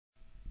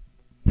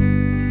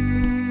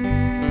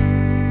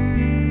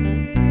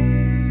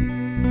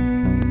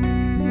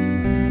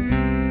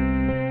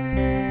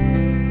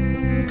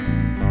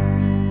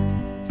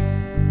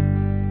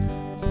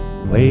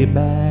Way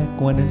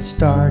back when it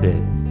started,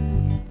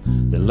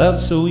 they loved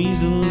so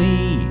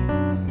easily.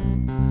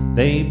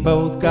 They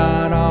both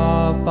got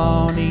off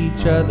on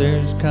each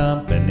other's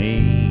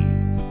company.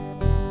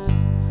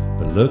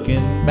 But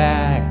looking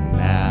back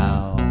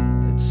now,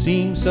 it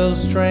seems so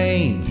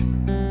strange.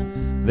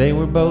 They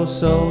were both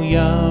so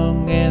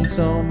young and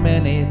so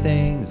many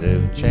things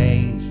have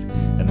changed.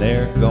 And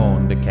they're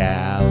going to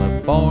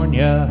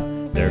California,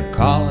 they're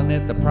calling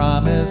it the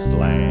promised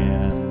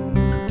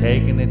land.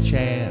 Taking a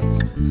chance,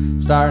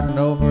 starting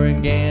over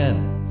again.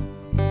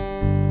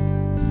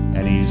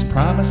 And he's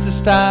promised to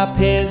stop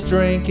his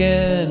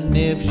drinking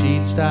if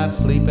she'd stop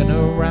sleeping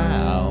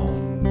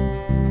around.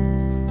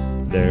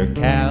 They're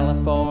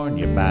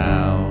California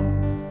bound.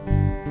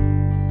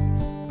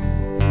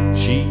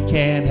 She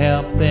can't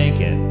help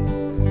thinking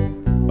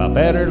about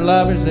better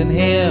lovers than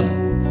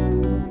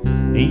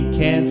him. He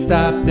can't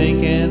stop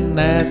thinking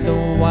that the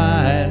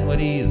wine would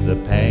ease the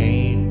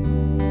pain.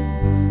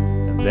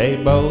 And they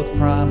both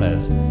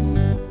promised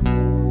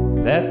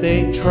that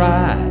they'd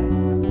try.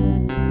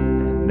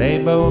 And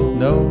they both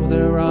know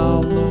they're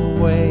on the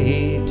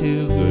way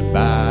to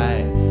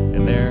goodbye.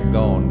 And they're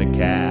going to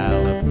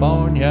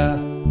California,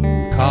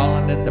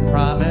 calling it the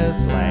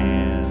promised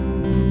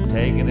land.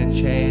 Taking a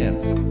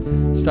chance,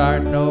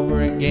 starting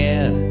over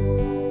again.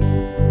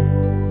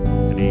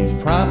 And he's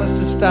promised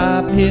to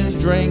stop his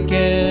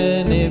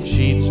drinking if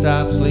she'd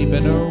stop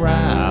sleeping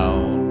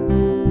around.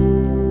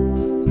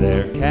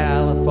 They're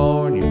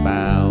California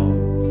bound.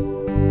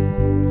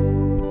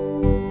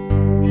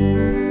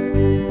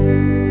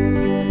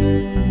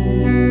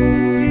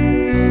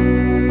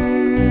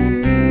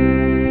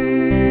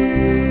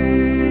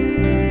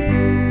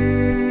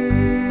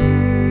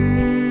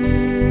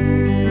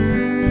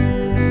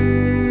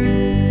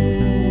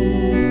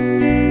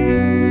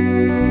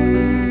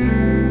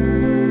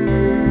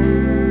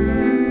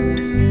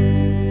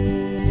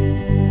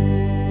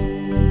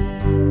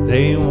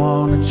 They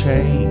want to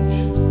change,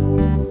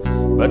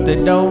 but they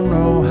don't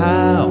know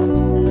how.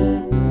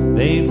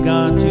 They've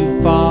gone too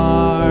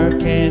far,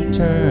 can't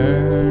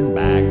turn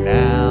back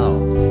now.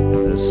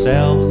 If the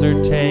selves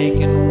they're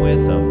taking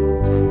with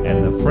them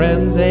and the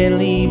friends they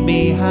leave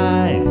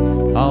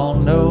behind all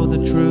know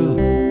the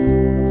truth,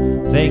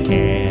 they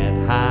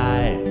can't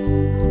hide.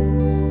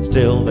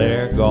 Still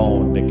they're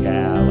going to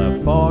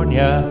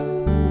California,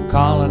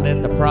 calling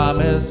it the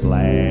promised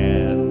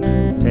land.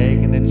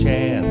 Taking a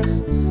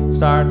chance,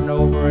 starting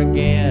over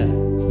again.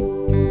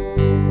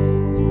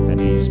 And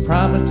he's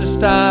promised to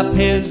stop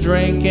his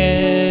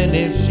drinking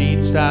if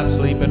she'd stop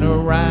sleeping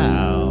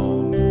around.